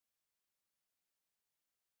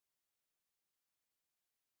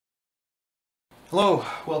Hello,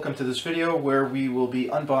 welcome to this video where we will be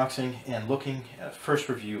unboxing and looking at a first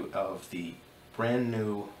review of the brand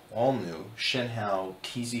new, all new Shen Hao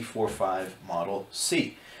TZ45 Model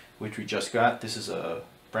C, which we just got. This is a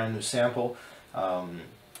brand new sample.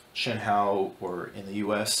 Shen Hao were in the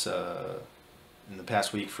US in the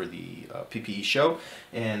past week for the PPE show,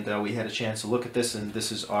 and we had a chance to look at this, and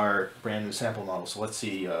this is our brand new sample model. So let's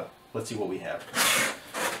see what we have.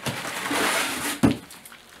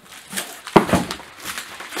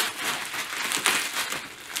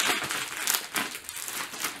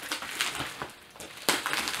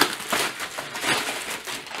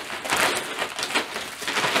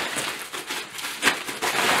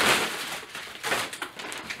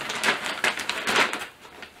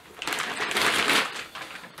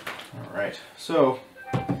 Alright,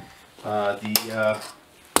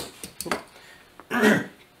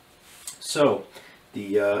 so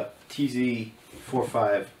the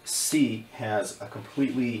TZ45C has a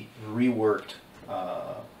completely reworked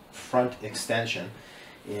front extension,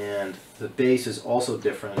 and the base is also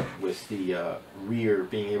different, with the rear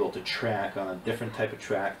being able to track on a different type of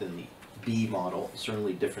track than the B model,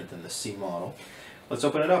 certainly different than the C model. Let's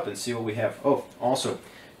open it up and see what we have. Oh, also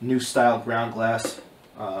new style ground glass,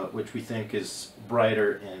 which we think is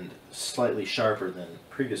brighter and slightly sharper than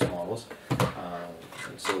previous models.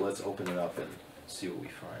 And so let's open it up and see what we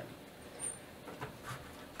find.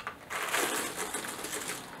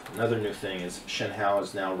 Another new thing is Shen Hao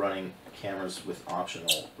is now running cameras with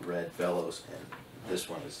optional red bellows, and this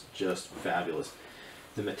one is just fabulous.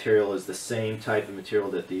 The material is the same type of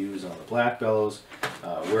material that they use on the black bellows.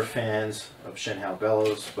 We're fans of Shen Hao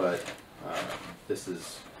bellows, but this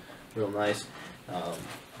is real nice.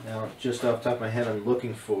 Now, just off the top of my head, I'm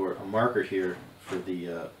looking for a marker here for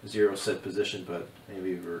the zero set position, but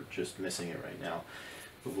maybe we're just missing it right now,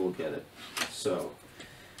 but we'll get it. So,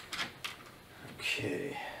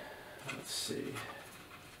 okay, let's see.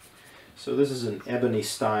 So this is an ebony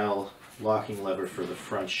style locking lever for the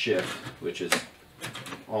front shift, which is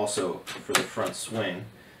also for the front swing,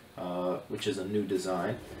 which is a new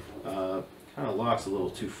design. Kind of locks a little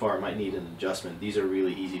too far, might need an adjustment. These are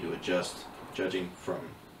really easy to adjust, judging from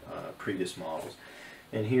previous models.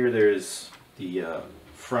 And here there's the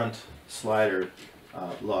front slider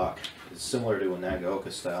lock. It's similar to a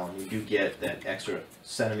Nagaoka style, and you do get that extra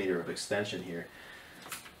centimeter of extension here.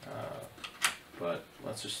 But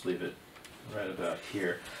let's just leave it right about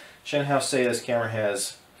here. Shen Hao say this camera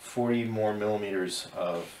has 40 more millimeters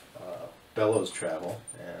of bellows travel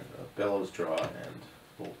and bellows draw, and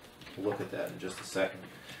we'll look at that in just a second.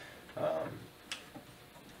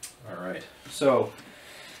 Alright, so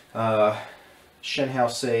Shen Hao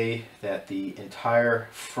say that the entire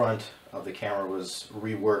front of the camera was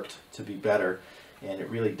reworked to be better, and it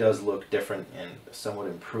really does look different and somewhat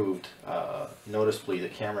improved. Noticeably, the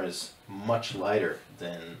camera is much lighter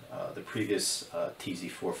than the previous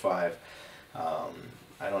TZ45.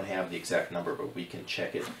 I don't have the exact number, but we can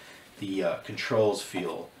check it. The controls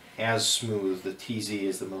feel as smooth. The TZ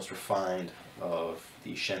is the most refined of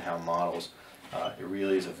the Shen Hao models. It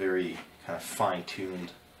really is a very kind of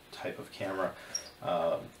fine-tuned type of camera.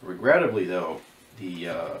 Regrettably, though, the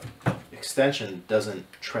extension doesn't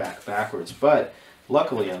track backwards, but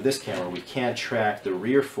luckily on this camera we can track the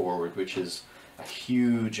rear forward, which is a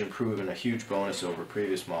huge improvement, a huge bonus over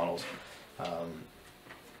previous models.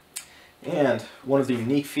 And one of the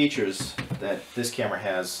unique features that this camera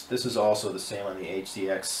has, this is also the same on the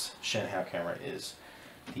HDX Shen Hao camera, is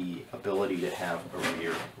the ability to have a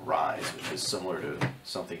rear rise, which is similar to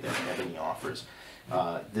something that Ebony offers.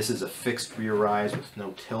 This is a fixed rear rise with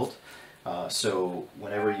no tilt, so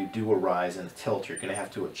whenever you do a rise and a tilt, you're going to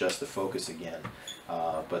have to adjust the focus again,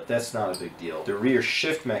 but that's not a big deal. The rear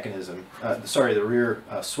shift mechanism, the rear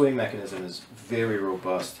swing mechanism is very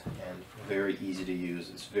robust and very easy to use.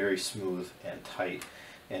 It's very smooth and tight,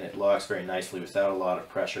 and it locks very nicely without a lot of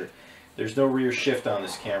pressure. There's no rear shift on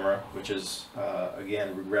this camera, which is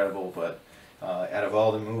again regrettable, but out of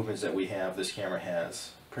all the movements that we have, this camera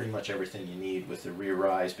has pretty much everything you need, with the rear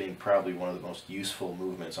rise being probably one of the most useful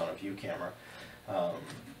movements on a view camera.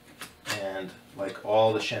 And like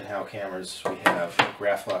all the Shen Hao cameras, we have a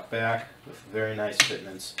graph lock back with very nice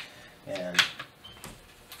fitments and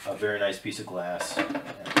a very nice piece of glass and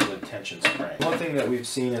good tension spring. One thing that we've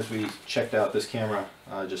seen as we checked out this camera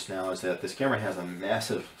just now is that this camera has a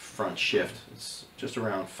massive front shift. It's just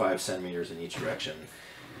around 5 centimeters in each direction.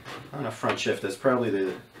 On a front shift, that's probably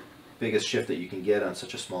the biggest shift that you can get on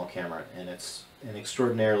such a small camera, and it's an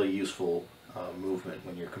extraordinarily useful movement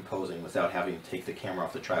when you're composing without having to take the camera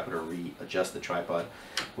off the tripod or readjust the tripod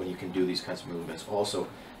when you can do these kinds of movements. Also,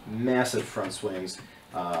 massive front swings,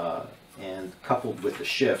 and coupled with the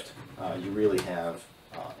shift, you really have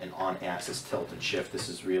an on-axis tilt and shift. This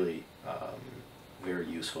is really very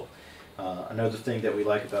useful. Another thing that we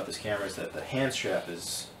like about this camera is that the hand strap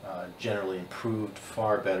is generally improved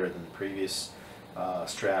far better than the previous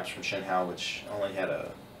straps from Shen Hao, which only had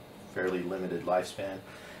a fairly limited lifespan.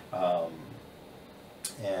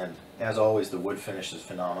 And as always, the wood finish is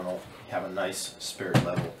phenomenal. You have a nice spirit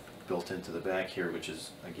level built into the back here, which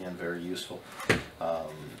is again very useful.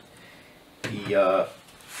 The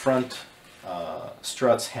front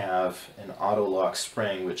struts have an auto lock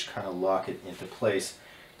spring which kind of lock it into place.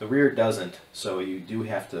 The rear doesn't, so you do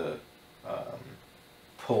have to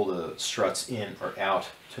pull the struts in or out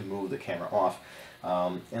to move the camera off.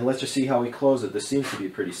 And let's just see how we close it. This seems to be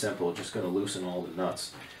pretty simple. Just going to loosen all the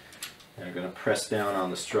nuts. And I'm going to press down on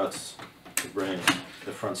the struts to bring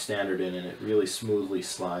the front standard in, and it really smoothly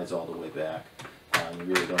slides all the way back. You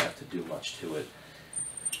really don't have to do much to it.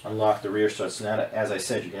 Unlock the rear struts. Now, as I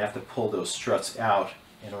said, you're going to have to pull those struts out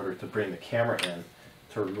in order to bring the camera in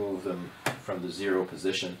to remove them from the 0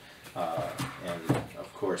 position. And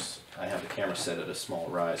of course, I have the camera set at a small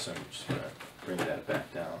rise, so I'm just going to bring that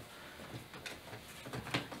back down.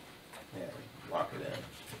 And lock it in.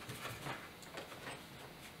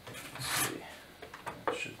 Let's see.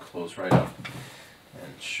 It should close right up.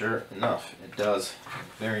 And sure enough, it does.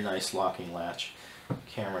 Very nice locking latch.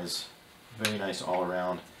 Camera's very nice all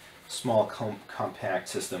around. Small compact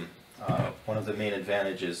system. One of the main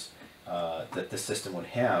advantages that this system would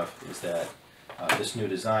have is that this new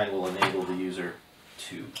design will enable the user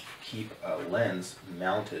to keep a lens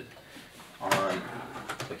mounted on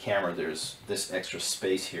the camera. There's this extra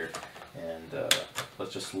space here, and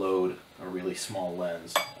let's just load a really small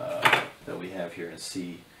lens that we have here and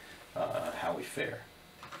see how we fare.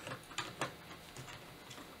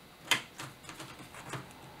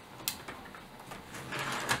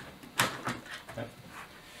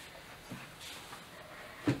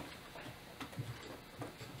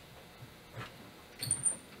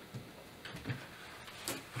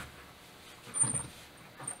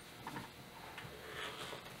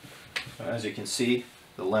 As you can see,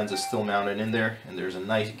 the lens is still mounted in there, and there's a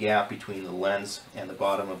nice gap between the lens and the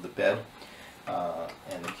bottom of the bed.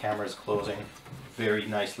 And the camera is closing very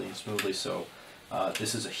nicely and smoothly, so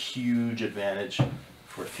this is a huge advantage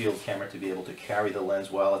for a field camera to be able to carry the lens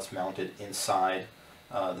while it's mounted inside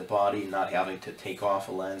the body, not having to take off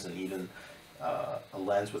a lens. And even a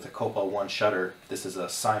lens with a Copal 1 shutter. This is a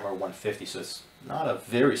Cymer 150, so it's not a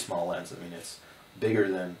very small lens. I mean, it's bigger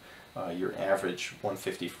than your average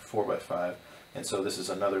 150 4x5, and so this is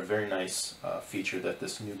another very nice feature that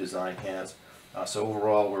this new design has. So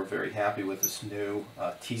overall, we're very happy with this new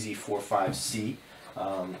TZ45-IIC,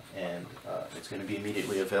 and it's going to be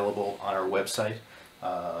immediately available on our website,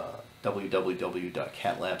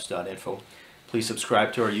 www.catlabs.info. Please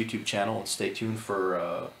subscribe to our YouTube channel and stay tuned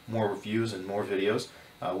for more reviews and more videos.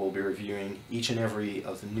 We'll be reviewing each and every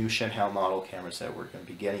of the new Shen Hao model cameras that we're going to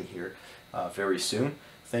be getting here very soon.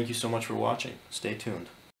 Thank you so much for watching. Stay tuned.